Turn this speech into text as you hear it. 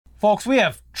Folks, we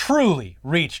have truly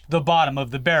reached the bottom of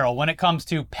the barrel when it comes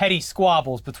to petty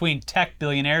squabbles between tech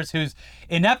billionaires whose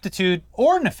ineptitude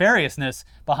or nefariousness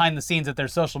behind the scenes at their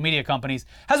social media companies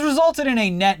has resulted in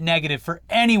a net negative for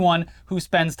anyone who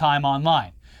spends time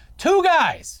online.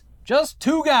 Just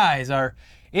two guys, are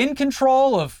in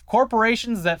control of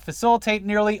corporations that facilitate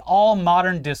nearly all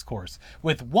modern discourse,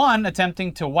 with one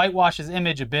attempting to whitewash his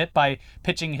image a bit by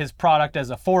pitching his product as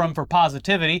a forum for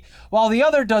positivity, while the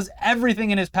other does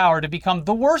everything in his power to become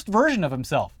the worst version of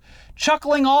himself,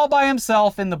 chuckling all by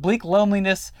himself in the bleak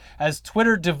loneliness as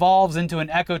Twitter devolves into an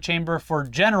echo chamber for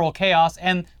general chaos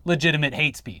and legitimate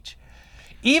hate speech.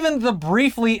 Even the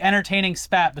briefly entertaining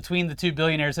spat between the two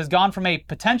billionaires has gone from a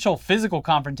potential physical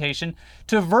confrontation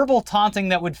to verbal taunting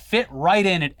that would fit right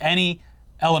in at any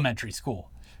elementary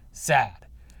school. Sad.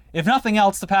 If nothing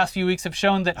else, the past few weeks have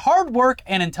shown that hard work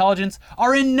and intelligence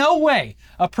are in no way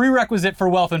a prerequisite for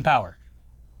wealth and power.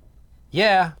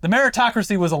 Yeah. The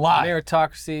meritocracy was a lie.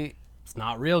 Meritocracy, it's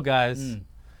not real, guys.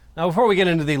 Now, before we get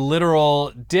into the literal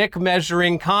dick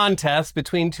measuring contest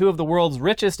between two of the world's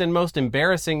richest and most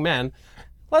embarrassing men,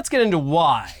 let's get into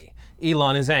why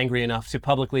Elon is angry enough to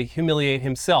publicly humiliate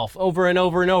himself over and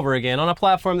over and over again on a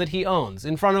platform that he owns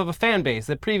in front of a fan base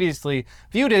that previously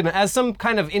viewed him as some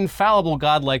kind of infallible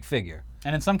godlike figure.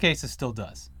 And in some cases still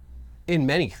does. In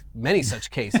many, many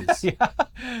such cases.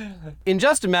 In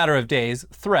just a matter of days,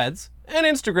 Threads, an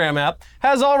Instagram app,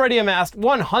 has already amassed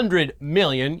 100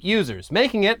 million users,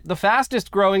 making it the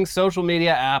fastest growing social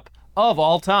media app of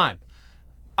all time.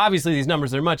 Obviously, these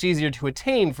numbers are much easier to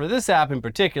attain for this app in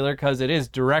particular because it is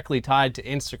directly tied to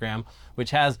Instagram, which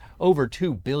has over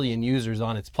 2 billion users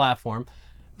on its platform.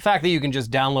 The fact that you can just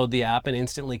download the app and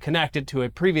instantly connect it to a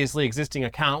previously existing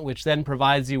account, which then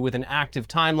provides you with an active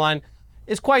timeline,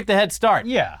 is quite the head start.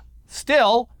 Yeah.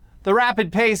 Still, the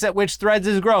rapid pace at which Threads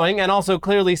is growing, and also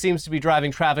clearly seems to be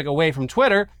driving traffic away from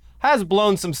Twitter, has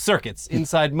blown some circuits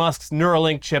inside Musk's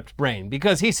Neuralink-chipped brain,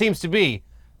 because he seems to be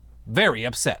very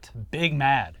upset. Big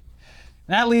mad.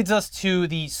 And that leads us to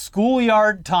the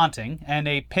schoolyard taunting and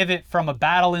a pivot from a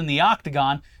battle in the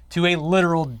octagon to a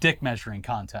literal dick measuring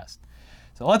contest.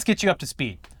 So let's get you up to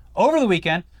speed. Over the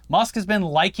weekend, Musk has been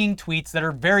liking tweets that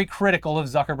are very critical of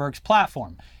Zuckerberg's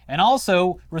platform, and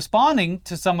also responding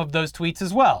to some of those tweets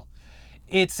as well.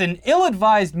 It's an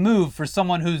ill-advised move for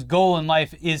someone whose goal in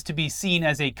life is to be seen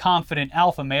as a confident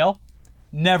alpha male.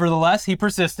 Nevertheless, he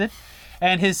persisted,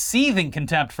 and his seething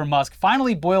contempt for Musk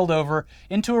finally boiled over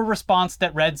into a response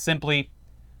that read simply,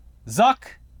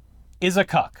 "Zuck is a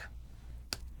cuck."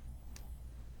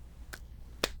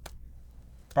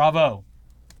 Bravo.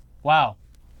 Wow.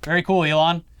 Very cool,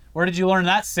 Elon. Where did you learn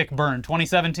that sick burn?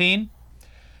 2017?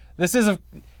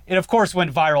 It of course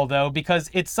went viral though, because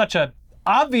it's such a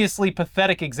obviously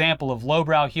pathetic example of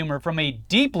lowbrow humor from a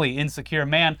deeply insecure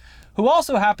man who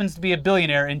also happens to be a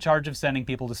billionaire in charge of sending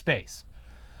people to space.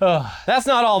 That's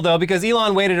not all, though, because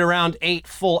Elon waited around 8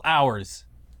 full hours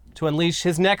to unleash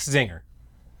his next zinger,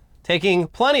 taking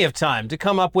plenty of time to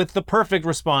come up with the perfect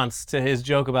response to his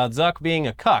joke about Zuck being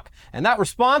a cuck. And that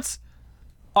response?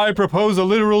 I propose a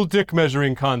literal dick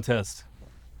measuring contest.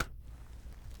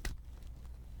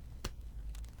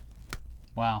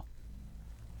 Wow.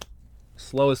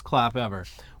 Slowest clap ever.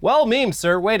 Well memed,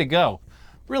 sir. Way to go.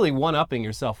 Really one-upping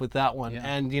yourself with that one. Yeah.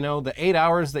 And, you know, the 8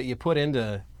 hours that you put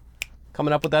into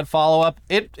coming up with that follow-up,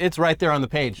 it's right there on the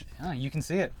page. Yeah, you can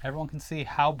see it. Everyone can see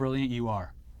how brilliant you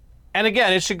are. And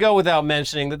again, it should go without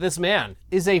mentioning that this man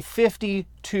is a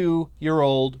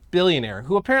 52-year-old billionaire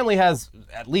who apparently has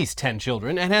at least 10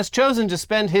 children and has chosen to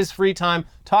spend his free time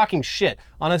talking shit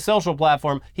on a social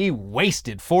platform he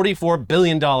wasted $44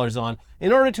 billion on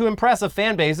in order to impress a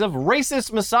fan base of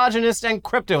racist, misogynist, and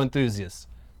crypto enthusiasts.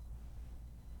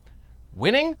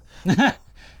 Winning?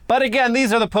 But again,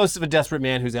 these are the posts of a desperate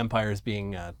man whose empire is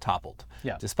being toppled.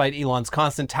 Yeah. Despite Elon's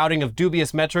constant touting of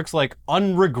dubious metrics like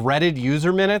unregretted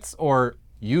user minutes or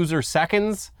user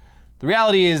seconds, the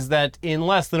reality is that in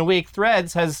less than a week,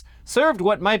 Threads has served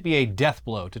what might be a death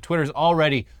blow to Twitter's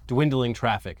already dwindling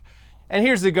traffic. And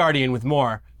here's The Guardian with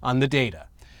more on the data.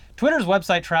 Twitter's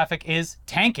website traffic is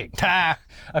tanking,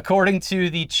 according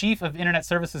to the chief of internet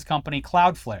services company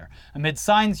Cloudflare, amid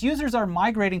signs users are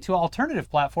migrating to alternative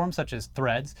platforms such as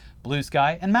Threads, Blue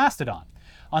Sky, and Mastodon.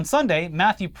 On Sunday,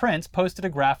 Matthew Prince posted a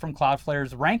graph from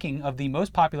Cloudflare's ranking of the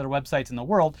most popular websites in the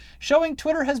world, showing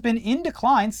Twitter has been in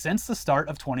decline since the start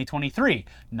of 2023,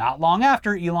 not long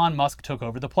after Elon Musk took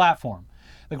over the platform.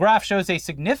 The graph shows a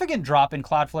significant drop in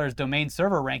Cloudflare's domain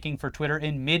server ranking for Twitter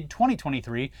in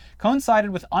mid-2023,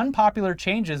 coincided with unpopular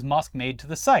changes Musk made to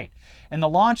the site, and the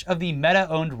launch of the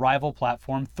Meta-owned rival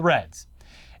platform Threads.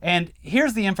 And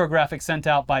here's the infographic sent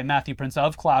out by Matthew Prince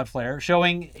of Cloudflare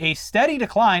showing a steady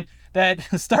decline that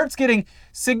starts getting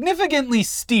significantly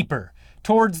steeper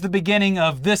towards the beginning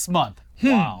of this month.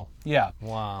 Wow. Yeah.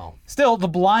 Wow. Still, the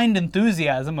blind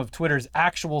enthusiasm of Twitter's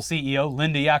actual CEO,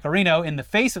 Linda Yaccarino, in the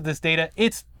face of this data,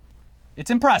 it's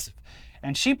impressive.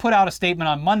 And she put out a statement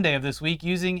on Monday of this week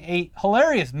using a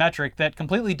hilarious metric that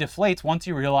completely deflates once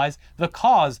you realize the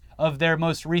cause of their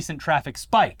most recent traffic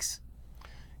spikes.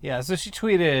 Yeah, so she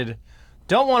tweeted,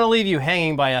 "Don't want to leave you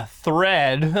hanging by a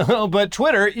thread, but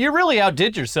Twitter, you really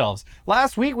outdid yourselves.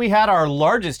 Last week we had our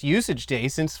largest usage day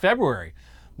since February.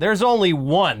 There's only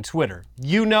one Twitter.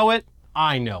 You know it,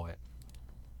 I know it."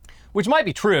 Which might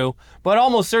be true, but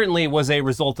almost certainly was a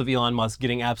result of Elon Musk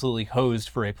getting absolutely hosed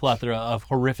for a plethora of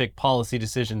horrific policy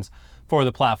decisions for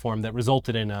the platform that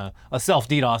resulted in a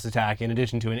self-DDoS attack in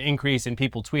addition to an increase in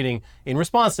people tweeting in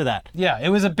response to that. Yeah, it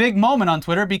was a big moment on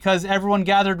Twitter because everyone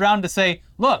gathered around to say,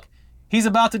 look, he's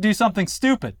about to do something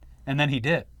stupid. And then he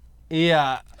did.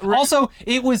 Yeah. Also,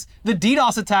 it was the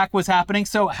DDoS attack was happening,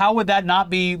 so how would that not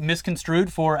be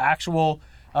misconstrued for actual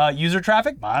user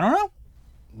traffic? I don't know.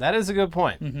 That is a good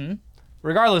point. Mm-hmm.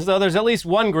 Regardless, though, there's at least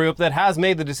one group that has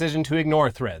made the decision to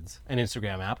ignore Threads, an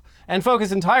Instagram app, and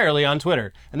focus entirely on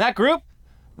Twitter. And that group?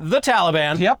 The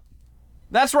Taliban. Yep.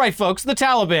 That's right, folks, the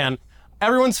Taliban.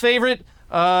 Everyone's favorite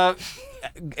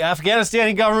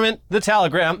Afghanistani government, the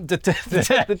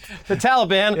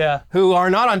Taliban, Yeah. who are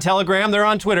not on Telegram, they're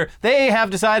on Twitter. They have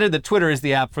decided that Twitter is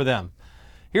the app for them.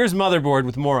 Here's Motherboard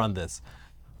with more on this.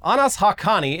 Anas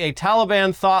Haqqani, a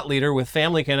Taliban thought leader with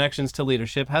family connections to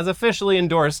leadership, has officially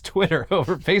endorsed Twitter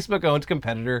over Facebook-owned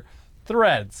competitor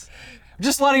Threads.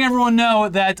 Just letting everyone know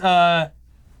that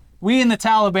we in the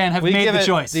Taliban have made the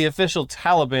choice. The official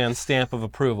Taliban stamp of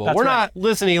approval. That's We're right. not,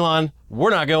 listen, Elon,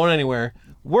 we're not going anywhere.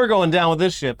 We're going down with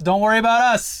this ship. Don't worry about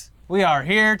us. We are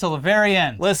here till the very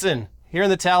end. Listen, here in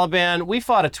the Taliban, we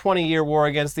fought a 20-year war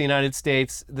against the United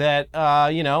States that,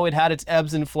 it had its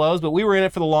ebbs and flows, but we were in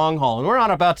it for the long haul. And we're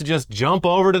not about to just jump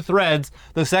over to Threads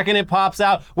the second it pops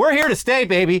out. We're here to stay,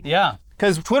 baby. Yeah.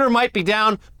 Because Twitter might be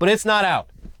down, but it's not out.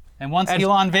 And once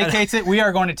Elon vacates it, we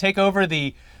are going to take over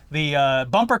the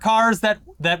bumper cars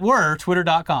that were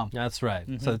Twitter.com. That's right.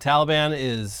 Mm-hmm. So the Taliban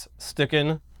is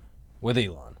sticking with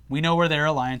Elon. We know where their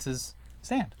alliances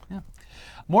stand. Yeah.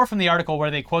 More from the article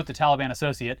where they quote the Taliban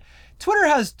associate. Twitter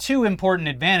has two important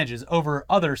advantages over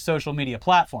other social media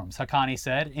platforms, Haqqani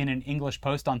said in an English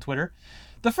post on Twitter.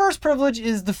 The first privilege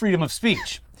is the freedom of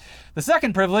speech. The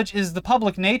second privilege is the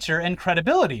public nature and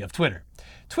credibility of Twitter.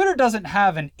 Twitter doesn't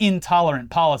have an intolerant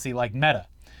policy like Meta.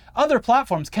 Other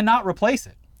platforms cannot replace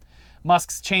it.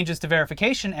 Musk's changes to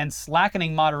verification and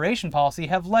slackening moderation policy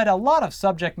have led a lot of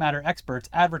subject matter experts,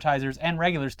 advertisers, and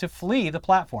regulars to flee the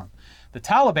platform. The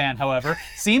Taliban, however,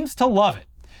 seems to love it.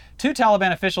 Two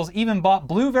Taliban officials even bought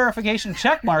blue verification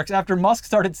check marks after Musk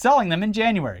started selling them in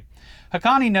January.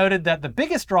 Haqqani noted that the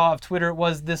biggest draw of Twitter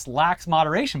was this lax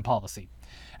moderation policy.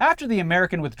 After the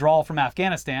American withdrawal from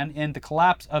Afghanistan and the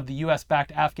collapse of the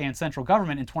US-backed Afghan central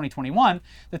government in 2021,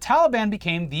 the Taliban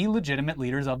became the legitimate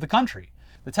leaders of the country.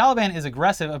 The Taliban is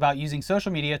aggressive about using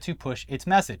social media to push its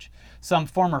message. Some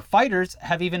former fighters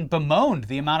have even bemoaned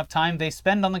the amount of time they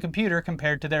spend on the computer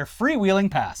compared to their freewheeling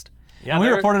past. Yeah, and we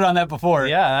reported on that before.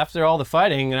 Yeah, after all the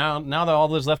fighting, now that all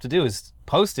there's left to do is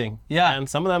posting. Yeah. And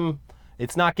some of them,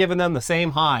 it's not giving them the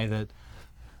same high that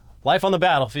life on the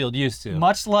battlefield used to.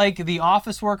 Much like the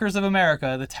office workers of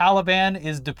America, the Taliban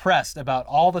is depressed about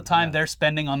all the time they're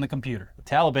spending on the computer. The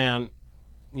Taliban,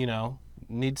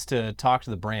 needs to talk to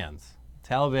the brands.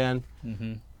 Taliban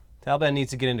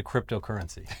needs to get into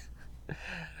cryptocurrency.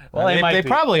 Well, they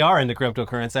probably are into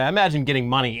cryptocurrency. I imagine getting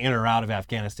money in or out of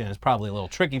Afghanistan is probably a little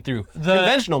tricky through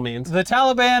conventional means. The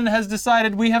Taliban has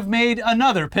decided we have made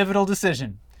another pivotal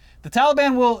decision. The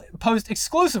Taliban will post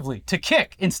exclusively to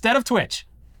Kick instead of Twitch.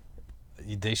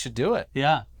 They should do it.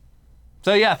 Yeah.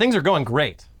 So yeah, things are going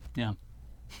great. Yeah.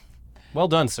 Well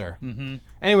done, sir. Mm-hmm.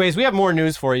 Anyways, we have more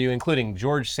news for you, including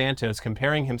George Santos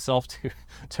comparing himself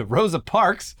to Rosa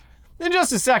Parks in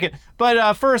just a second.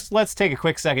 But first, let's take a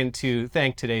quick second to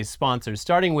thank today's sponsors,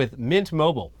 starting with Mint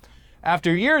Mobile.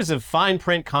 After years of fine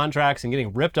print contracts and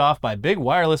getting ripped off by big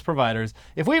wireless providers,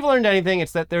 if we've learned anything,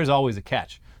 it's that there's always a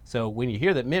catch. So when you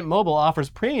hear that Mint Mobile offers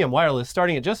premium wireless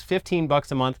starting at just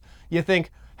 $15 a month, you think,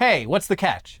 hey, what's the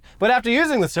catch? But after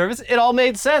using the service, it all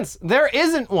made sense. There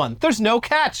isn't one. There's no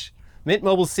catch. Mint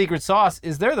Mobile's secret sauce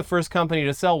is they're the first company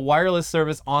to sell wireless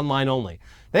service online only.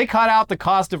 They cut out the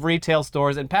cost of retail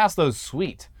stores and pass those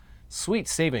sweet Sweet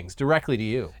savings directly to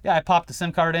you. Yeah, I popped the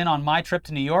SIM card in on my trip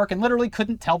to New York and literally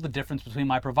couldn't tell the difference between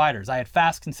my providers. I had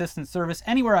fast, consistent service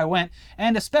anywhere I went,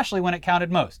 and especially when it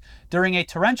counted most, during a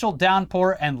torrential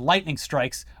downpour and lightning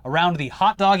strikes around the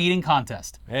hot dog eating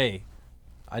contest. Hey,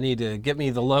 I need to get me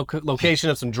the location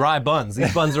of some dry buns.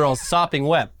 These buns are all sopping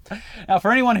wet. Now,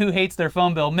 for anyone who hates their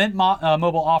phone bill, Mint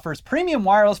Mobile offers premium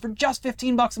wireless for just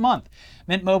 $15 a month.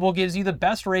 Mint Mobile gives you the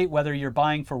best rate whether you're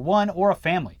buying for one or a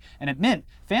family. And at Mint,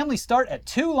 families start at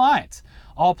 2 lines.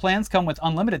 All plans come with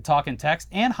unlimited talk and text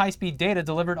and high-speed data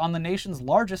delivered on the nation's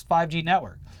largest 5G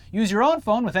network. Use your own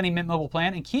phone with any Mint Mobile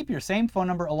plan and keep your same phone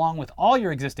number along with all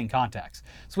your existing contacts.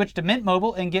 Switch to Mint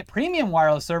Mobile and get premium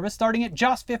wireless service starting at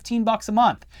just $15 a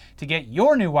month. To get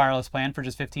your new wireless plan for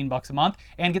just $15 a month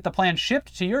and get the plan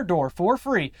shipped to your door for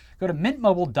free, go to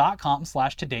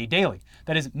mintmobile.com/todaydaily.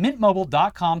 That is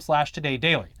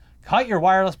mintmobile.com/todaydaily. Cut your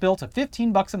wireless bill to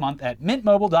 $15 a month at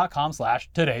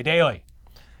mintmobile.com/todaydaily.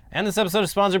 And this episode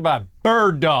is sponsored by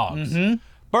Bird Dogs.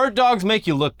 Bird Dogs make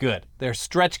you look good. Their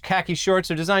stretch khaki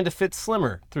shorts are designed to fit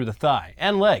slimmer through the thigh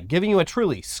and leg, giving you a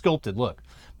truly sculpted look.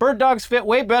 Bird Dogs fit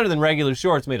way better than regular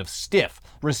shorts made of stiff,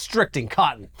 restricting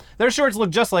cotton. Their shorts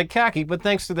look just like khaki, but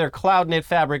thanks to their cloud knit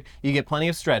fabric, you get plenty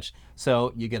of stretch,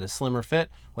 so you get a slimmer fit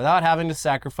without having to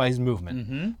sacrifice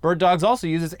movement. Bird Dogs also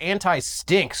uses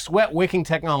anti-stink, sweat-wicking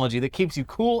technology that keeps you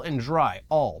cool and dry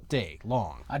all day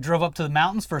long. I drove up to the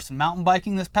mountains for some mountain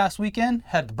biking this past weekend,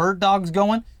 had the Bird Dogs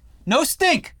going. No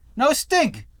stink! No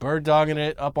stink! Bird dogging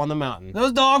it up on the mountain.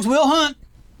 Those dogs will hunt.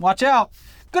 Watch out.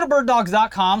 Go to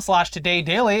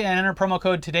birddogs.com/todaydaily and enter promo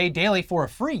code TODAYDAILY for a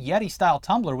free Yeti-style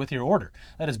tumbler with your order.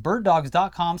 That is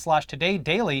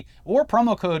birddogs.com/todaydaily or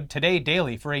promo code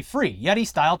TODAYDAILY for a free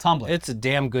Yeti-style tumbler. It's a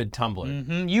damn good tumbler.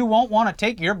 You won't want to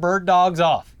take your bird dogs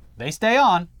off. They stay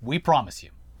on, we promise you.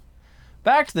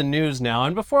 Back to the news now,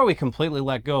 and before we completely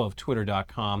let go of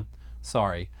Twitter.com,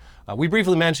 sorry. We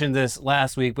briefly mentioned this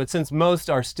last week, but since most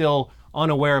are still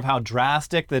unaware of how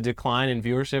drastic the decline in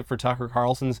viewership for Tucker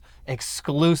Carlson's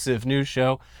exclusive news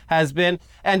show has been,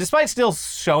 and despite still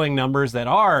showing numbers that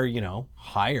are,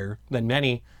 higher than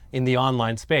many in the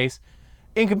online space,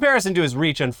 in comparison to his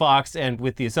reach on Fox and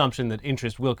with the assumption that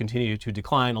interest will continue to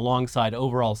decline alongside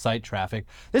overall site traffic,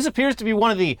 this appears to be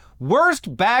one of the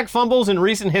worst bag fumbles in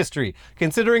recent history,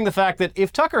 considering the fact that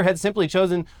if Tucker had simply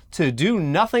chosen to do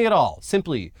nothing at all,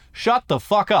 simply shut the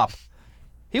fuck up,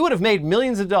 he would have made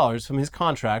millions of dollars from his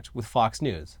contract with Fox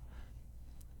News.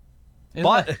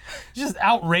 But just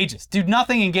outrageous. Do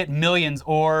nothing and get millions,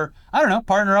 or, I don't know,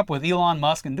 partner up with Elon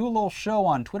Musk and do a little show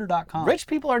on Twitter.com. Rich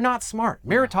people are not smart.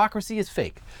 Meritocracy is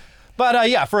fake. But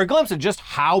for a glimpse of just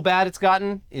how bad it's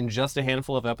gotten in just a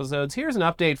handful of episodes, here's an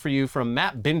update for you from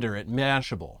Matt Binder at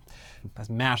Mashable. That's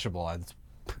Mashable.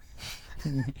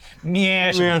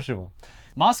 Mashable.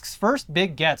 Musk's first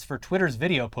big gets for Twitter's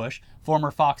video push,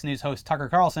 former Fox News host Tucker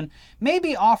Carlson, may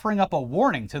be offering up a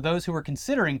warning to those who are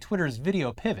considering Twitter's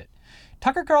video pivot.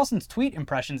 Tucker Carlson's tweet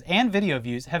impressions and video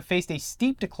views have faced a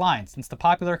steep decline since the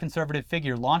popular conservative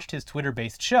figure launched his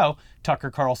Twitter-based show,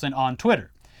 Tucker Carlson on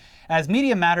Twitter. As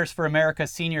Media Matters for America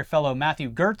senior fellow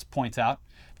Matthew Gertz points out,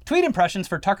 tweet impressions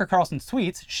for Tucker Carlson's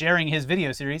tweets, sharing his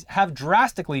video series, have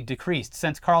drastically decreased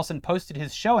since Carlson posted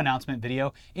his show announcement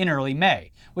video in early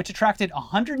May, which attracted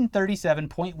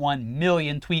 137.1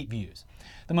 million tweet views.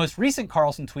 The most recent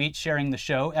Carlson tweet sharing the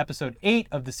show, episode 8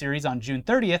 of the series on June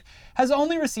 30th, has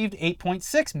only received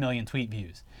 8.6 million tweet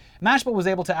views. Mashable was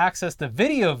able to access the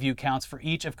video view counts for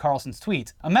each of Carlson's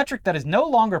tweets, a metric that is no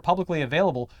longer publicly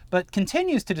available but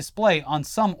continues to display on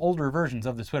some older versions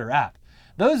of the Twitter app.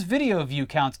 Those video view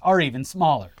counts are even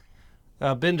smaller.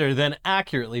 Binder then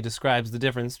accurately describes the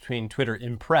difference between Twitter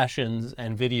impressions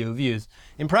and video views.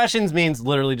 Impressions means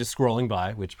literally just scrolling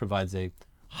by, which provides a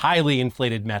highly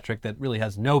inflated metric that really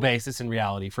has no basis in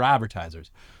reality for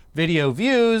advertisers. Video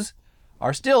views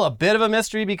are still a bit of a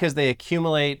mystery because they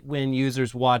accumulate when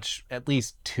users watch at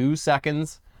least 2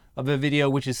 seconds of a video,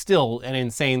 which is still an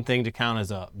insane thing to count as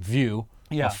a view,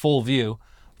 a full view.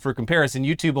 For comparison,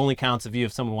 YouTube only counts a view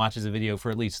if someone watches a video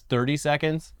for at least 30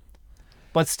 seconds.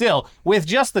 But still, with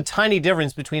just the tiny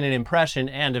difference between an impression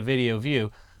and a video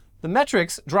view, the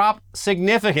metrics drop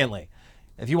significantly.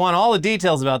 If you want all the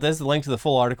details about this, the link to the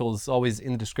full article is always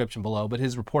in the description below, but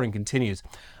his reporting continues.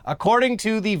 According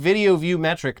to the video view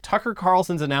metric, Tucker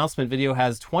Carlson's announcement video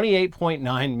has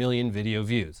 28.9 million video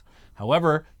views.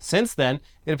 However, since then,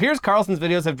 it appears Carlson's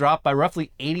videos have dropped by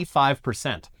roughly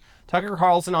 85%. Tucker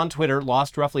Carlson on Twitter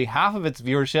lost roughly half of its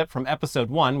viewership from episode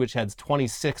 1, which has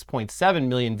 26.7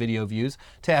 million video views,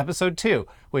 to episode 2,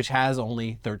 which has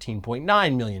only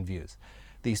 13.9 million views.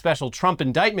 The special Trump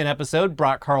indictment episode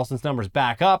brought Carlson's numbers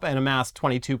back up and amassed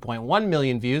 22.1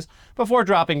 million views before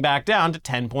dropping back down to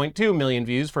 10.2 million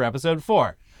views for episode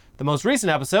 4. The most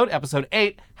recent episode, episode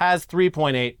 8, has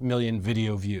 3.8 million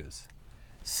video views.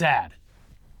 Sad.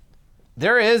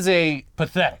 There is a...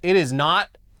 Pathetic. It is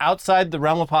not outside the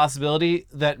realm of possibility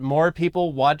that more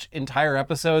people watch entire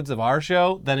episodes of our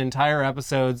show than entire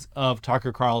episodes of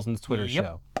Tucker Carlson's Twitter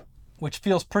show. Which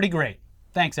feels pretty great.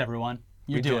 Thanks, everyone.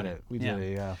 You're doing it. We did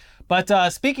it, yeah.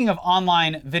 But speaking of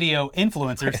online video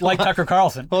influencers like Tucker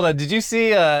Carlson. Hold on, did you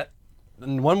see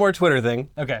one more Twitter thing?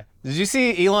 Okay. Did you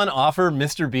see Elon offer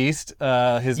Mr. Beast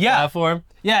his platform?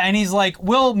 Yeah, and he's like,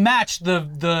 we'll match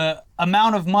the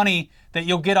amount of money that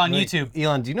you'll get on YouTube.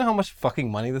 Elon, do you know how much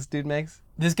fucking money this dude makes?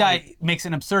 This guy makes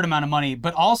an absurd amount of money,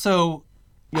 but also...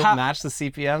 You'll match the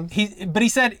CPM? But he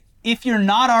said, if you're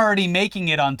not already making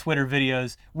it on Twitter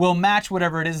videos, we'll match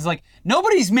whatever it is. It's like,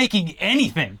 nobody's making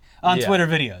anything on Twitter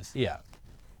videos. Yeah.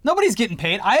 Nobody's getting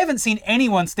paid. I haven't seen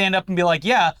anyone stand up and be like,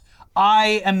 yeah,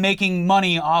 I am making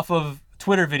money off of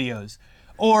Twitter videos.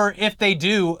 Or if they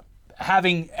do,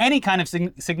 having any kind of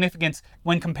significance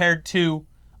when compared to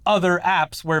other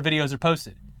apps where videos are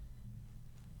posted.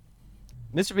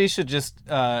 Mr. Beast should just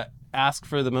ask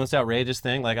for the most outrageous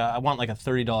thing. Like, I want like a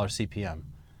 $30 CPM.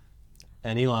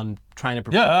 And Elon trying to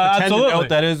pretend to know what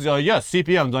that is. Yes,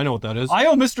 CPMs, I know what that is. I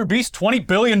owe Mr. Beast $20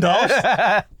 billion.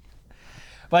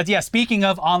 But yeah, speaking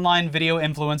of online video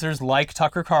influencers like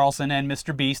Tucker Carlson and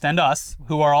Mr. Beast and us,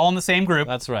 who are all in the same group.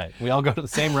 That's right. We all go to the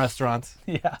same restaurants.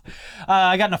 Yeah.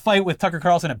 I got in a fight with Tucker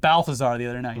Carlson at Balthazar the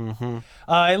other night.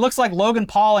 It looks like Logan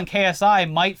Paul and KSI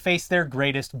might face their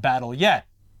greatest battle yet,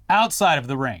 outside of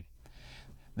the ring.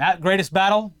 That greatest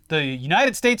battle, the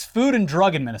United States Food and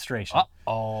Drug Administration.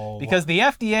 Uh-oh. Because the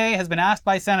FDA has been asked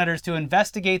by senators to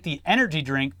investigate the energy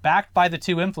drink backed by the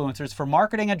two influencers for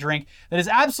marketing a drink that is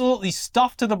absolutely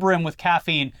stuffed to the brim with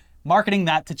caffeine, marketing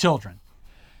that to children.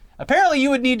 Apparently, you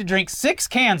would need to drink 6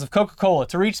 cans of Coca-Cola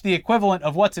to reach the equivalent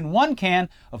of what's in 1 can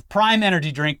of Prime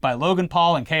Energy Drink by Logan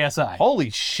Paul and KSI. Holy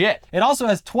shit. It also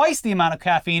has twice the amount of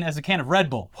caffeine as a can of Red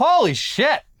Bull. Holy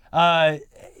shit. And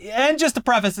just to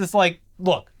preface this, like,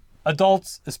 look,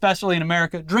 adults, especially in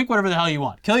America, drink whatever the hell you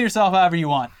want. Kill yourself however you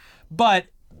want. But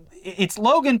it's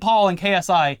Logan Paul and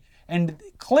KSI, and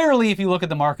clearly if you look at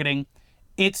the marketing,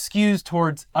 it skews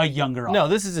towards a younger audience. No,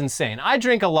 this is insane. I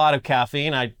drink a lot of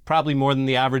caffeine, probably more than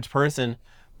the average person,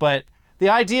 but the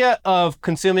idea of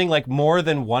consuming like more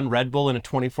than 1 Red Bull in a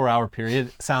 24-hour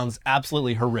period sounds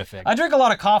absolutely horrific. I drink a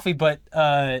lot of coffee, but,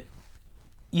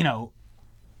 you know,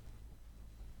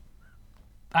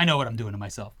 I know what I'm doing to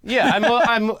myself. Yeah,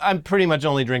 I'm pretty much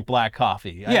only drink black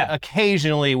coffee. Yeah. I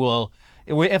occasionally will,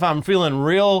 if I'm feeling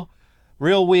real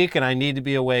weak and I need to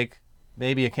be awake,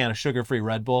 maybe a can of sugar-free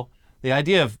Red Bull. The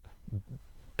idea of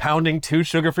pounding 2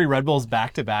 sugar-free Red Bulls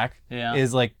back to back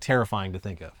is like terrifying to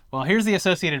think of. Well, here's the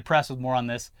Associated Press with more on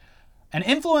this. An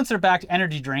influencer-backed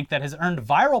energy drink that has earned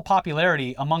viral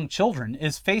popularity among children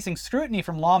is facing scrutiny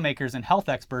from lawmakers and health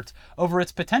experts over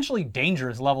its potentially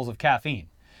dangerous levels of caffeine.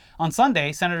 On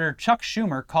Sunday, Senator Chuck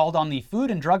Schumer called on the Food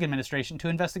and Drug Administration to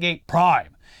investigate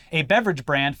Prime, a beverage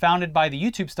brand founded by the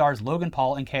YouTube stars Logan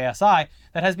Paul and KSI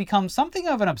that has become something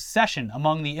of an obsession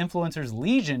among the influencer's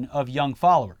legion of young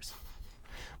followers.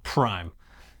 Prime.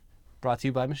 Brought to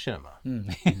you by Machinima.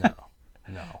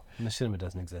 No. Machinima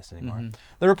doesn't exist anymore.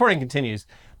 The reporting continues.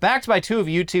 Backed by 2 of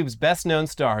YouTube's best-known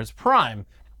stars, Prime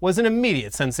was an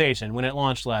immediate sensation when it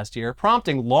launched last year,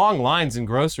 prompting long lines in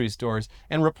grocery stores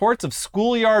and reports of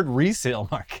schoolyard resale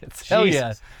markets. Hell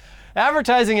yeah.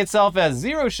 Advertising itself as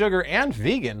zero sugar and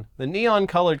vegan, the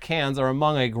neon-colored cans are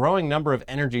among a growing number of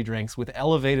energy drinks with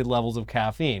elevated levels of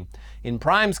caffeine. In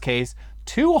Prime's case,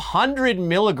 200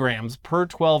 milligrams per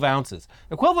 12 ounces,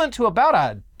 equivalent to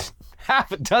about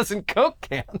half a dozen Coke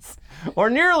cans,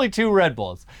 or nearly 2 Red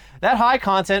Bulls. That high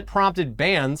content prompted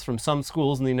bans from some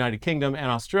schools in the United Kingdom and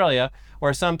Australia,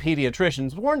 where some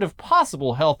pediatricians warned of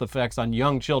possible health effects on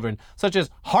young children, such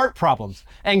as heart problems,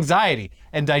 anxiety,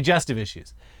 and digestive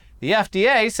issues. The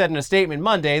FDA said in a statement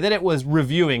Monday that it was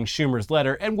reviewing Schumer's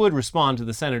letter and would respond to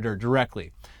the senator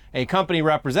directly. A company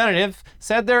representative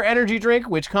said their energy drink,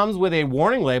 which comes with a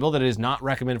warning label that it is not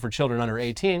recommended for children under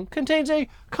 18, contains a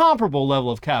comparable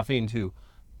level of caffeine to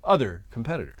other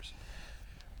competitors.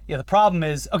 Yeah, the problem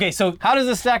is, okay, so how does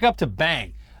this stack up to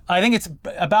Bang? I think it's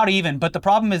about even, but the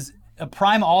problem is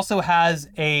Prime also has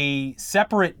a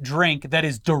separate drink that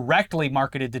is directly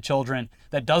marketed to children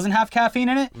that doesn't have caffeine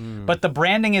in it, but the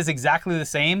branding is exactly the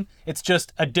same. It's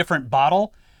just a different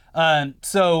bottle.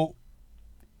 So,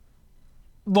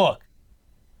 look,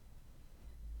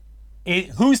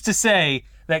 who's to say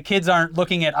that kids aren't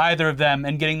looking at either of them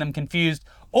and getting them confused,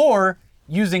 or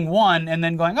using one and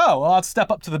then going, oh, well, I'll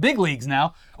step up to the big leagues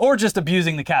now, or just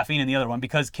abusing the caffeine in the other one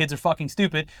because kids are fucking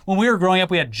stupid. When we were growing up,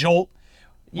 we had Jolt,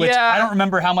 which I don't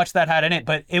remember how much that had in it,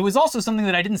 but it was also something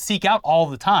that I didn't seek out all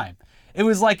the time. It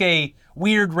was like a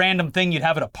weird random thing you'd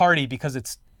have at a party because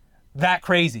it's that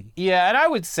crazy. Yeah, and I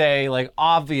would say, like,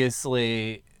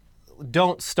 obviously,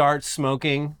 don't start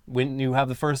smoking when you have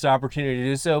the first opportunity to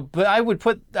do so. But I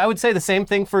would say the same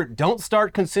thing for don't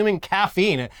start consuming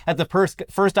caffeine at the first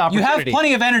opportunity. You have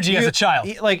plenty of energy as a child.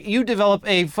 Like, you develop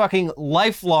a fucking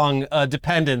lifelong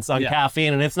dependence on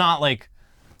caffeine, and it's not like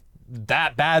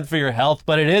that bad for your health,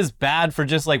 but it is bad for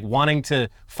just like wanting to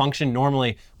function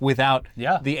normally without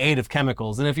the aid of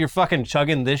chemicals. And if you're fucking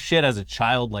chugging this shit as a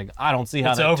child, like, I don't see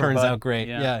how that turns out great.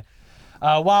 Yeah.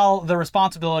 While the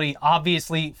responsibility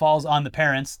obviously falls on the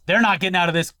parents, they're not getting out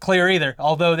of this clear either,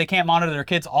 although they can't monitor their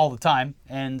kids all the time,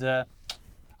 and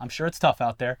I'm sure it's tough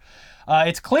out there.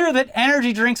 It's clear that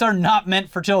energy drinks are not meant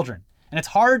for children, and it's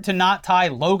hard to not tie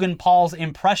Logan Paul's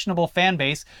impressionable fan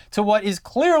base to what is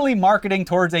clearly marketing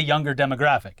towards a younger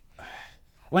demographic.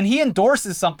 When he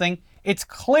endorses something, it's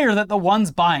clear that the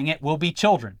ones buying it will be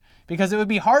children, because it would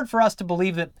be hard for us to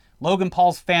believe that Logan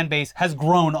Paul's fan base has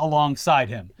grown alongside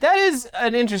him. That is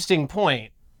an interesting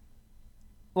point.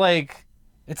 Like,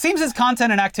 it seems his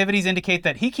content and activities indicate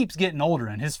that he keeps getting older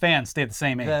and his fans stay the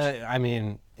same age. I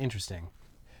mean, interesting.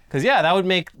 Because, yeah, that would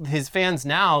make his fans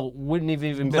now wouldn't have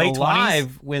even been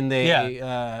alive when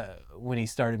when he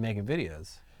started making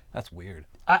videos. That's weird.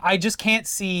 I just can't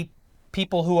see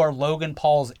people who are Logan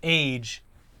Paul's age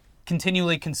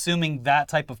continually consuming that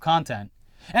type of content.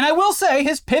 And I will say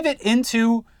his pivot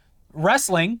into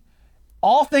wrestling,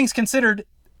 all things considered,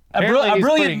 a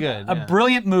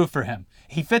brilliant move for him.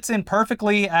 He fits in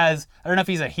perfectly as, I don't know if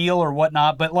he's a heel or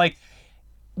whatnot, but like,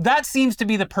 that seems to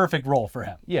be the perfect role for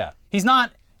him. Yeah. He's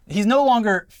no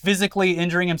longer physically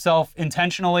injuring himself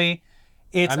intentionally.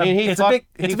 It's a big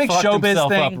showbiz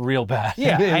thing. Up real bad.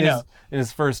 Yeah, I know. In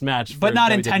his first match, but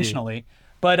not WWE. Intentionally.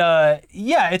 But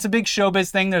yeah, it's a big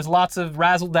showbiz thing. There's lots of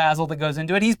razzle dazzle that goes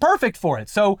into it. He's perfect for it.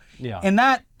 So in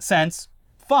that sense,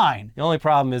 fine. The only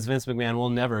problem is Vince McMahon will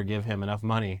never give him enough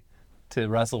money to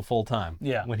wrestle full time.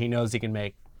 Yeah. When he knows he can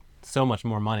make so much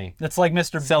more money. It's like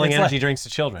selling energy drinks to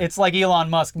children. It's like Elon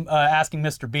Musk asking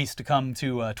Mr. Beast to come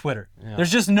to Twitter. Yeah.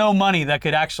 There's just no money that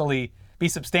could actually be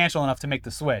substantial enough to make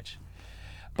the switch.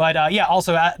 But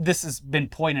also this has been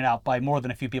pointed out by more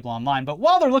than a few people online. But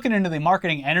while they're looking into the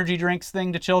marketing energy drinks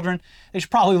thing to children, they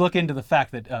should probably look into the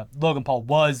fact that Logan Paul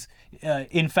was,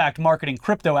 in fact, marketing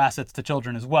crypto assets to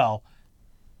children as well,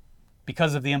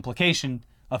 because of the implication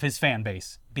of his fan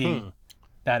base being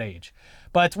that age.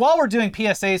 But while we're doing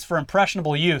PSAs for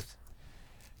impressionable youth,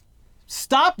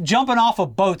 stop jumping off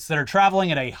of boats that are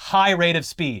traveling at a high rate of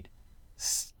speed.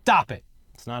 Stop it.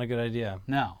 It's not a good idea.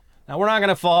 No. Now, we're not going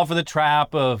to fall for the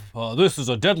trap of, this is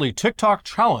a deadly TikTok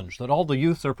challenge that all the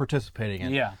youths are participating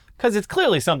in. Yeah. Because it's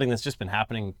clearly something that's just been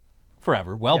happening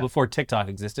forever, before TikTok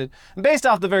existed. And based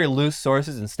off the very loose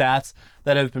sources and stats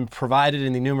that have been provided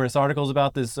in the numerous articles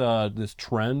about this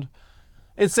trend,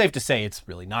 it's safe to say it's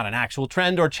really not an actual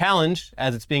trend or challenge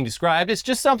as it's being described. It's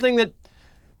just something that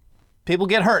people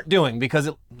get hurt doing because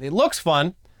it looks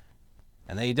fun,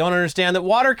 and they don't understand that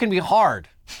water can be hard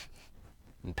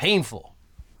and painful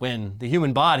when the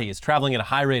human body is traveling at a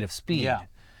high rate of speed. Yeah.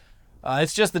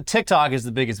 It's just that TikTok is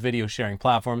the biggest video sharing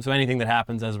platform, so anything that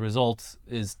happens as a result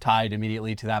is tied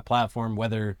immediately to that platform,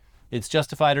 whether it's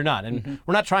justified or not. And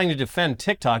we're not trying to defend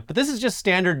TikTok, but this is just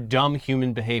standard dumb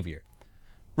human behavior.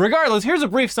 Regardless, here's a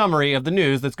brief summary of the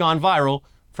news that's gone viral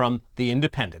from The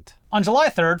Independent. On July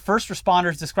 3rd, first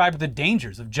responders described the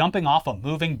dangers of jumping off a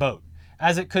moving boat,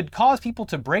 as it could cause people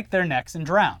to break their necks and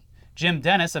drown. Jim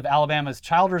Dennis of Alabama's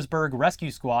Childersburg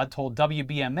Rescue Squad told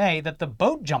WBMA that the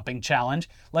boat jumping challenge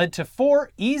led to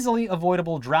 4 easily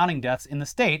avoidable drowning deaths in the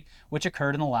state, which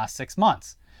occurred in the last 6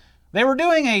 months. They were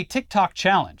doing a TikTok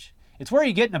challenge. It's where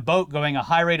you get in a boat going a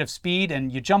high rate of speed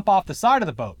and you jump off the side of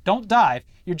the boat. Don't dive.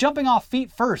 You're jumping off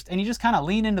feet first and you just kind of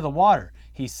lean into the water,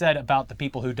 he said about the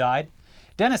people who died.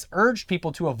 Dennis urged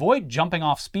people to avoid jumping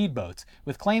off speedboats,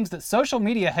 with claims that social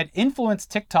media had influenced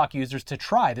TikTok users to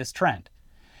try this trend.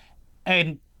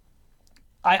 And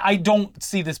I don't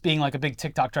see this being like a big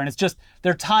TikTok trend. It's just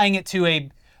they're tying it to a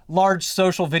large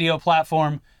social video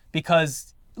platform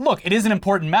because, look, it is an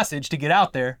important message to get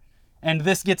out there, and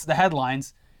this gets the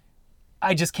headlines.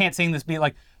 I just can't see this be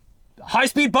like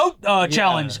high-speed boat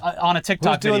challenge on a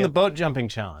TikTok video. Who's doing the boat jumping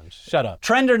challenge? Shut up.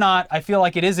 Trend or not, I feel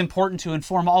like it is important to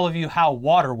inform all of you how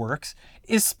water works,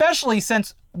 especially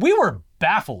since we were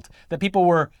baffled that people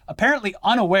were apparently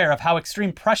unaware of how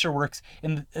extreme pressure works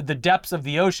in the depths of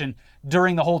the ocean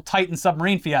during the whole Titan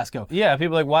submarine fiasco. Yeah,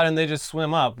 people are like, why didn't they just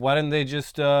swim up? Why didn't they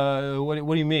just, what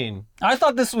do you mean? I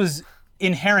thought this was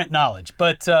inherent knowledge,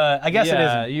 but I guess it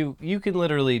isn't. Yeah, you can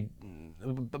literally,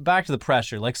 back to the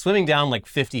pressure, like swimming down like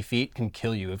 50 feet can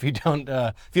kill you if you don't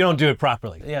do it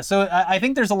properly. Yeah, so I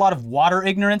think there's a lot of water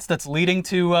ignorance that's leading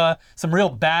to some real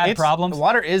bad problems.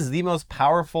 Water is the most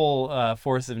powerful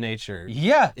force of nature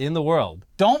in the world.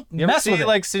 Don't You mess ever with see it.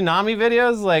 like tsunami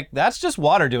videos? Like that's just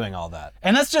water doing all that.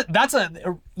 And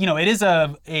it is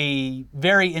a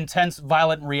very intense,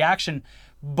 violent reaction,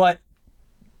 but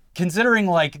considering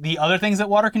like the other things that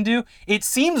water can do, it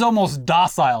seems almost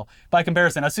docile by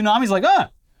comparison. A tsunami's like,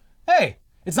 hey,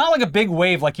 it's not like a big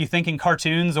wave like you think in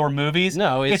cartoons or movies.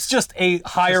 No, it's just a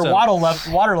higher water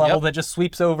level that just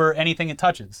sweeps over anything it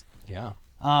touches. Yeah.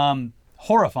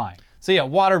 Horrifying. So yeah,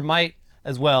 water might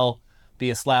as well be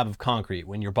a slab of concrete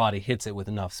when your body hits it with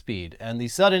enough speed. And the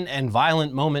sudden and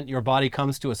violent moment your body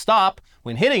comes to a stop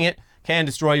when hitting it can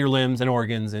destroy your limbs and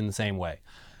organs in the same way.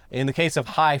 In the case of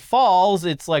high falls,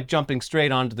 it's like jumping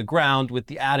straight onto the ground with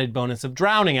the added bonus of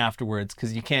drowning afterwards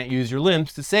because you can't use your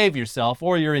limbs to save yourself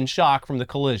or you're in shock from the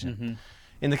collision. Mm-hmm.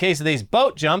 In the case of these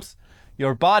boat jumps,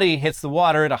 your body hits the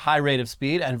water at a high rate of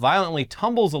speed and violently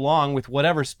tumbles along with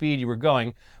whatever speed you were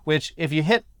going, which if you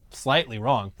hit slightly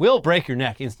wrong, will break your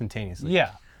neck instantaneously.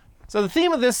 Yeah. So the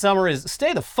theme of this summer is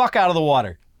stay the fuck out of the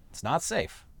water. It's not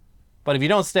safe. But if you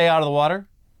don't stay out of the water,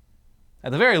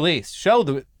 at the very least, show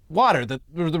the water the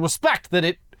respect that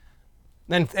it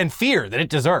and fear that it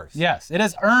deserves. Yes, it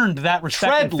has earned that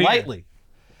respect. Tread and fear. lightly.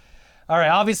 All right,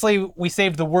 obviously we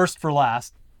saved the worst for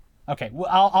last. Okay, well,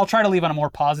 I'll try to leave on a more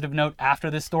positive note after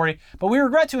this story, but we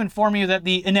regret to inform you that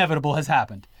the inevitable has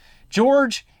happened.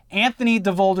 George Anthony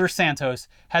DeVolder Santos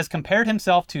has compared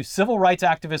himself to civil rights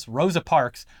activist Rosa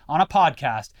Parks on a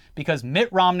podcast because Mitt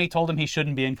Romney told him he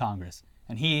shouldn't be in Congress.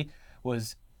 And he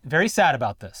was very sad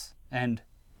about this and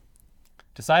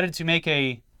decided to make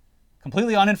a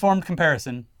completely uninformed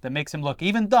comparison that makes him look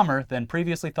even dumber than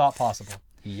previously thought possible.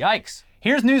 Yikes.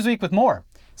 Here's Newsweek with more.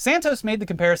 Santos made the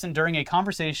comparison during a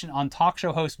conversation on talk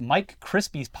show host Mike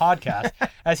Crispy's podcast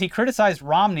as he criticized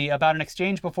Romney about an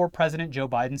exchange before President Joe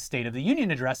Biden's State of the Union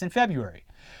address in February.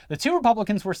 The two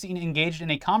Republicans were seen engaged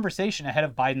in a conversation ahead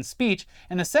of Biden's speech,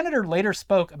 and the senator later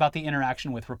spoke about the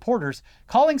interaction with reporters,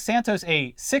 calling Santos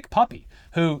a sick puppy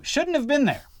who shouldn't have been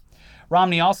there.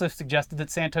 Romney also suggested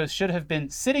that Santos should have been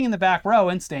sitting in the back row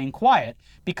and staying quiet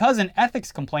because an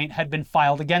ethics complaint had been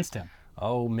filed against him.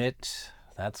 Oh, Mitt,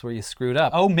 that's where you screwed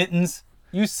up. Oh, Mittens,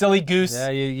 you silly goose. Yeah,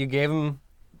 you gave him,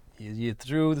 you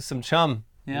threw some chum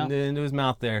Yeah. into his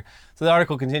mouth there. So the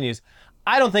article continues.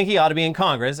 I don't think he ought to be in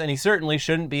Congress, and he certainly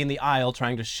shouldn't be in the aisle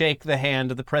trying to shake the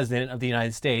hand of the President of the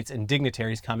United States and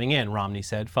dignitaries coming in, Romney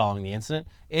said following the incident.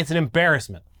 It's an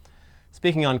embarrassment.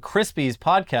 Speaking on Crispy's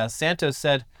podcast, Santos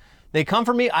said, they come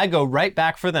for me, I go right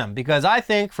back for them, because I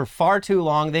think for far too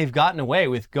long they've gotten away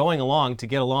with going along to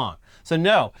get along. So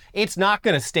no, it's not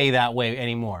going to stay that way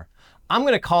anymore. I'm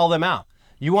going to call them out.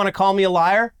 You want to call me a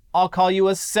liar? I'll call you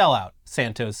a sellout,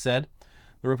 Santos said.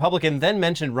 The Republican then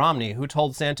mentioned Romney, who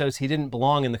told Santos he didn't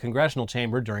belong in the congressional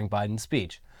chamber during Biden's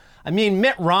speech. I mean,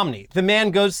 Mitt Romney, the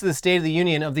man goes to the State of the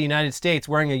Union of the United States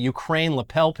wearing a Ukraine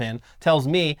lapel pin, tells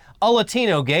me, a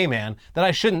Latino gay man, that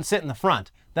I shouldn't sit in the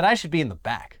front, that I should be in the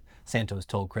back. Santos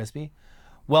told Crispy.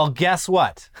 Well, guess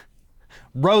what?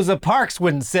 Rosa Parks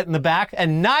wouldn't sit in the back,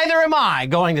 and neither am I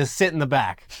going to sit in the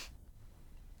back.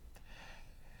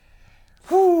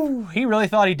 Whew, he really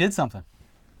thought he did something.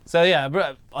 So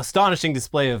yeah, astonishing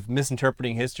display of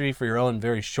misinterpreting history for your own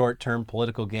very short-term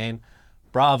political gain.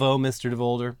 Bravo, Mr.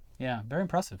 DeVolder. Yeah, very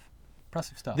impressive.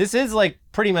 Impressive stuff. This is like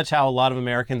pretty much how a lot of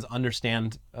Americans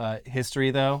understand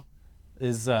history, though.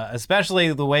 Is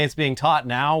especially the way it's being taught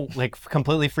now, like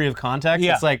completely free of context.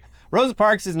 Yeah. It's like Rosa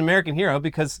Parks is an American hero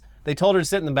because they told her to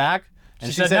sit in the back,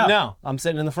 and she said no, I'm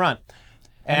sitting in the front.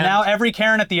 And now every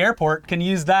Karen at the airport can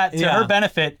use that to her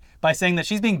benefit by saying that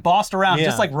she's being bossed around,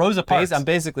 just like Rosa Parks. I'm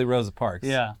basically Rosa Parks.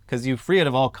 Yeah. Because you free it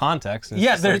of all context.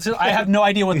 Yeah, I have no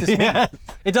idea what this means.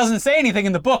 It doesn't say anything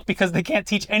in the book because they can't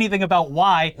teach anything about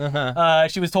why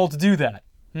she was told to do that.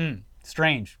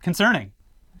 Strange. Concerning.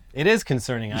 It is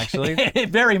concerning, actually. It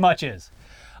very much is.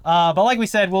 But like we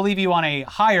said, we'll leave you on a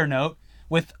higher note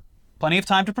with plenty of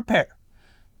time to prepare.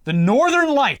 The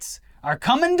Northern Lights are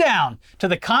coming down to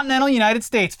the continental United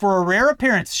States for a rare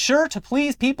appearance, sure to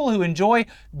please people who enjoy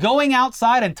going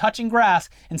outside and touching grass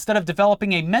instead of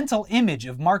developing a mental image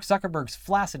of Mark Zuckerberg's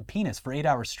flaccid penis for 8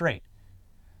 hours straight.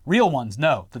 Real ones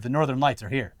know that the Northern Lights are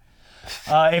here.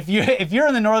 If you're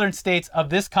in the northern states of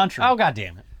this country, Oh, God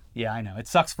damn it. yeah, I know it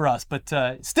sucks for us, but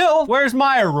still, Where's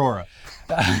my Aurora?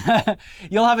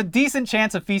 you'll have a decent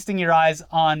chance of feasting your eyes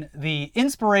on the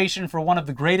inspiration for one of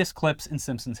the greatest clips in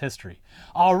Simpsons history.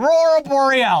 Aurora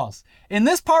Borealis. In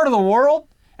this part of the world,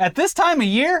 at this time of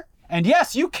year, and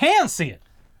yes, you can see it.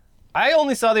 I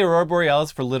only saw the Aurora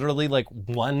Borealis for literally like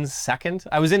 1 second.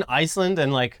 I was in Iceland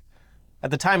and like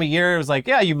at the time of year, it was like,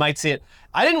 yeah, you might see it.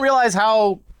 I didn't realize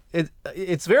how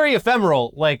it's very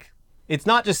ephemeral. Like it's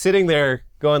not just sitting there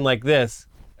going like this,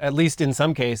 at least in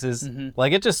some cases.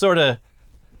 Like it just sort of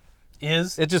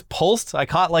it just pulsed. I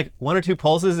caught like 1 or 2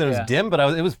 pulses and it was dim, but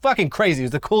it was fucking crazy. It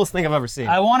was the coolest thing I've ever seen.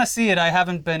 I want to see it. I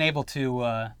haven't been able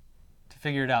to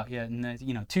figure it out yet.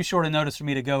 And too short a notice for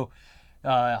me to go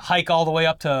hike all the way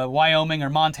up to Wyoming or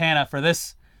Montana for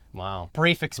this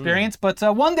brief experience. But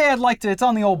one day I'd like to. It's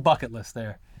on the old bucket list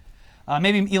there.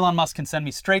 Maybe Elon Musk can send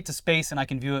me straight to space and I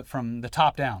can view it from the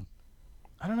top down.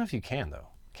 I don't know if you can though.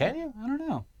 Can you? I don't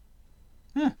know.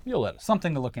 You'll let us.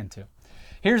 Something to look into.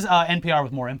 Here's NPR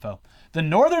with more info. The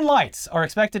Northern Lights are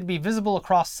expected to be visible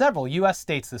across several U.S.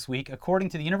 states this week, according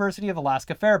to the University of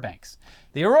Alaska Fairbanks.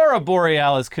 The Aurora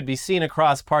Borealis could be seen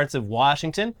across parts of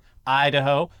Washington,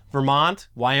 Idaho, Vermont,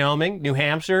 Wyoming, New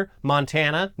Hampshire,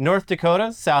 Montana, North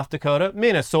Dakota, South Dakota,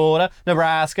 Minnesota,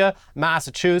 Nebraska,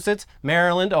 Massachusetts,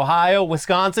 Maryland, Ohio,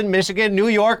 Wisconsin, Michigan, New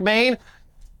York, Maine.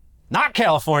 Not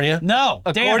California. No,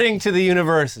 according to the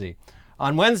university.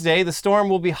 On Wednesday, the storm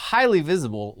will be highly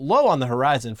visible low on the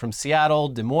horizon from Seattle,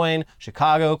 Des Moines,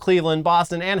 Chicago, Cleveland,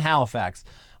 Boston, and Halifax.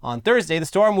 On Thursday, the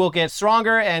storm will get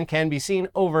stronger and can be seen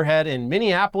overhead in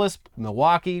Minneapolis,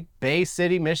 Milwaukee, Bay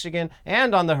City, Michigan,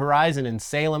 and on the horizon in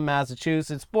Salem,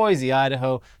 Massachusetts, Boise,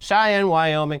 Idaho, Cheyenne,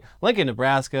 Wyoming, Lincoln,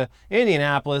 Nebraska,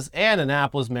 Indianapolis, and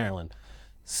Annapolis, Maryland.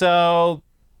 So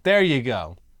there you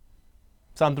go.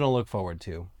 Something to look forward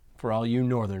to for all you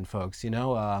northern folks,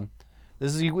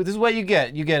 This is what you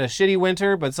get. You get a shitty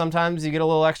winter, but sometimes you get a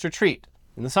little extra treat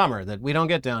in the summer that we don't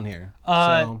get down here.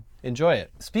 So enjoy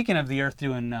it. Speaking of the Earth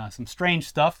doing some strange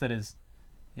stuff that is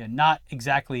not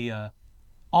exactly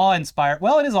awe-inspiring.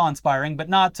 Well, it is awe-inspiring, but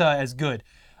not as good.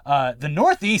 The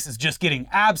Northeast is just getting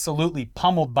absolutely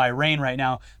pummeled by rain right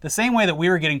now, the same way that we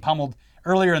were getting pummeled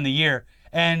earlier in the year.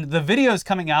 And the videos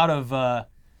coming out of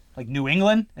like New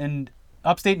England and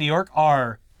upstate New York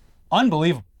are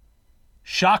unbelievable.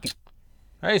 Shocking.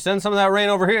 Hey, send some of that rain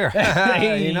over here.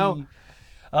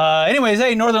 Anyways,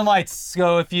 hey, Northern Lights.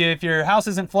 So if your house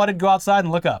isn't flooded, go outside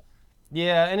and look up.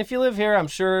 Yeah, and if you live here, I'm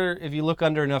sure if you look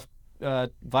under enough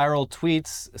viral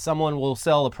tweets, someone will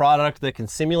sell a product that can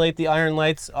simulate the iron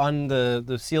lights on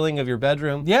the ceiling of your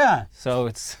bedroom. Yeah. So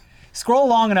it's scroll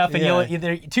long enough,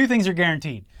 and two things are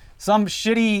guaranteed: some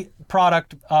shitty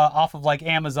product off of like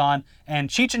Amazon, and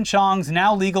Cheech and Chong's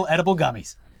now legal edible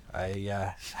gummies.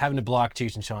 Having to block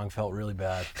Cheech and Chong felt really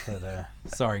bad. But,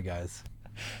 sorry, guys.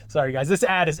 Sorry, guys. This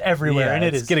ad is everywhere, and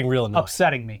it's getting real annoying.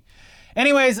 Upsetting me.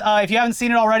 Anyways, if you haven't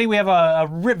seen it already, we have a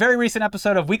very recent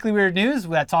episode of Weekly Weird News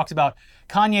that talks about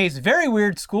Kanye's very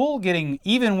weird school getting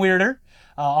even weirder.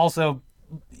 Also,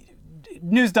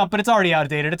 news dump, but it's already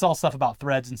outdated. It's all stuff about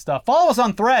Threads and stuff. Follow us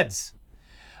on Threads.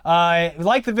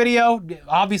 Like the video,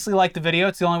 obviously like the video.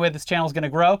 It's the only way this channel is going to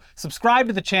grow. Subscribe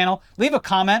to the channel, leave a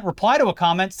comment, reply to a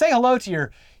comment, say hello to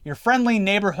your friendly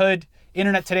neighborhood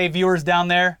Internet Today viewers down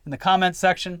there in the comments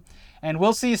section. And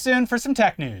we'll see you soon for some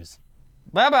tech news.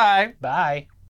 Bye-bye. Bye.